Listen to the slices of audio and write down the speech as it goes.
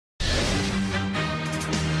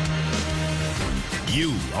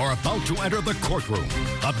You are about to enter the courtroom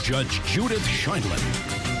of Judge Judith Scheindlin.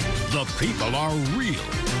 The people are real.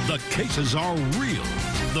 The cases are real.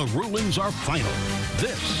 The rulings are final.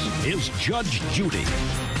 This is Judge Judy.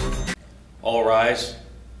 All rise.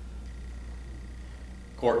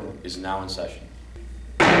 Court is now in session.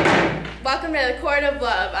 Welcome to the Court of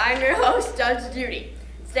Love. I'm your host, Judge Judy.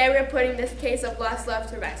 Today we're putting this case of lost love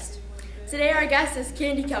to rest. Today our guest is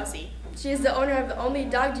Candy Kelsey. She is the owner of the only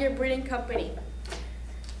dog deer breeding company.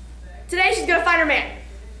 Today she's gonna find her man.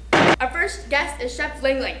 Our first guest is Chef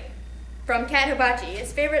Ling Ling from Cat Hibachi.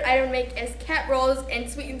 His favorite item to make is cat rolls and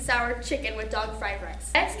sweet and sour chicken with dog fried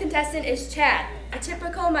rice. Next contestant is Chad, a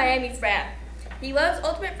typical Miami frat. He loves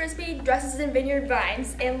Ultimate Frisbee, dresses in vineyard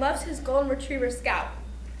vines, and loves his golden retriever Scout.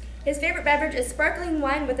 His favorite beverage is sparkling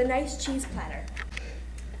wine with a nice cheese platter.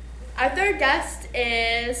 Our third guest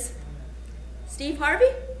is Steve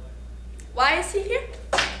Harvey. Why is he here?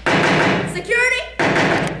 Security!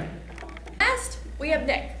 Last, we have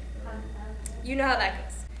Nick. You know how that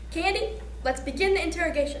goes. Candy, let's begin the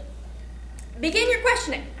interrogation. Begin your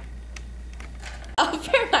questioning.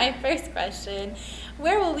 For my first question,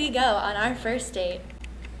 where will we go on our first date?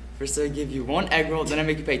 First I give you 1 egg roll, then I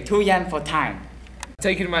make you pay 2 yen for time.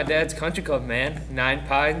 Take you to my dad's country club, man. 9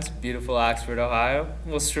 Pines, beautiful Oxford, Ohio.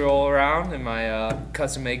 We'll stroll around in my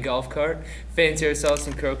custom-made golf cart, fancy ourselves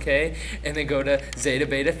some croquet, and then go to Zeta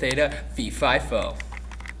Beta Theta Phi Phi Pho.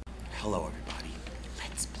 Hello, everybody.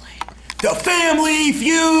 Let's play The Family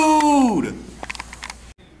Feud!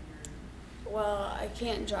 Well, I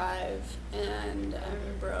can't drive, and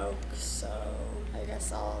I'm broke, so I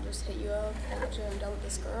guess I'll just hit you up after I'm done with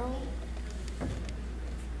this girl.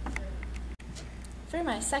 For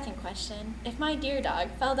my second question, if my deer dog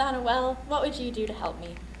fell down a well, what would you do to help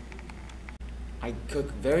me? I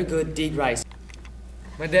cook very good deeg rice.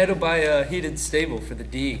 My dad will buy a heated stable for the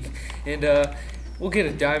Deeg, and we'll get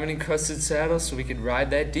a diamond-encrusted saddle so we can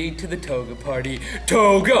ride that Deeg to the toga party.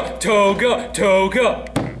 Toga! Toga! Toga!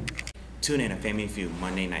 Tune in to Family Feud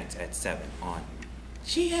Monday nights at 7 on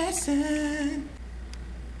GSN.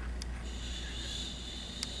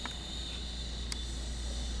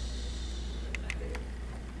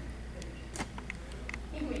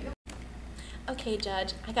 Okay,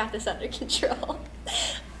 Judge, I got this under control.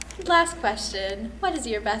 Last question, what is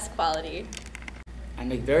your best quality? I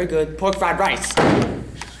make very good pork fried rice.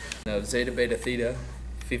 No, Zeta Beta Theta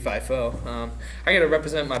Phi Phi Pho. I gotta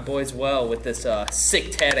represent my boys well with this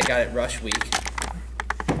sick tat I got at Rush Week.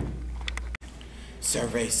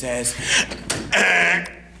 Survey says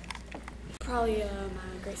Probably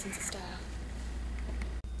my great sense of style.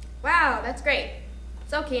 Wow, that's great.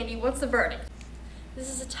 So Candy, what's the verdict? This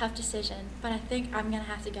is a tough decision, but I think I'm gonna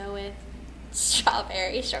have to go with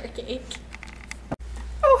strawberry shortcake.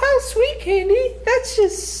 Oh, how sweet, Candy. That's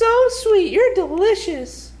just so sweet. You're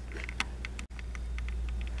delicious.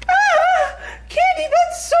 Ah, Candy,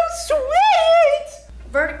 that's so sweet.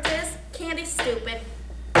 Verdict is Candy's stupid.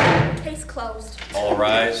 Case closed. All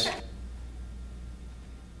rise.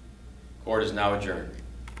 Court is now adjourned.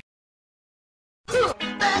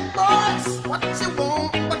 Bad boys, what you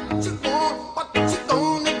want, what you want, what you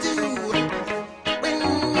gonna do when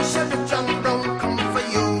Chevy John Brown come for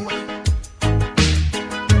you?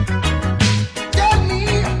 Tell me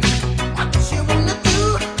what you wanna do,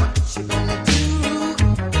 what you gonna do?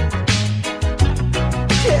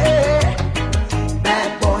 Yeah, bad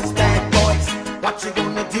boys, what you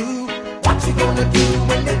gonna do? What you gonna do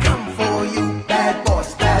when they come for you? Bad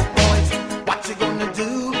boys, what you gonna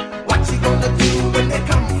do? What you gonna do when they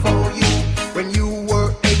come for you? When you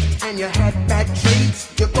were 8 and you had bad traits,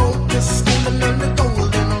 you go to school and learn the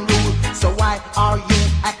golden rule. So why are you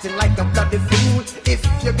acting like a bloody fool? If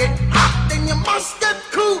you get hot, then you must get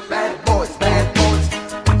cool. Bad boys,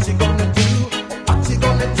 what you gonna do? What you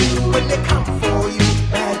gonna do when they come for you?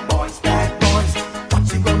 Bad boys, what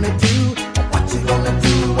you gonna do? What you gonna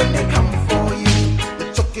do when they come for you?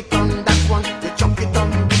 You chuck it on that one, you chuck it on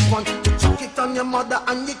this one, you chuck it on your mother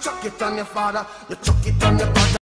and you chuck it on your father, you chuck it on your brother.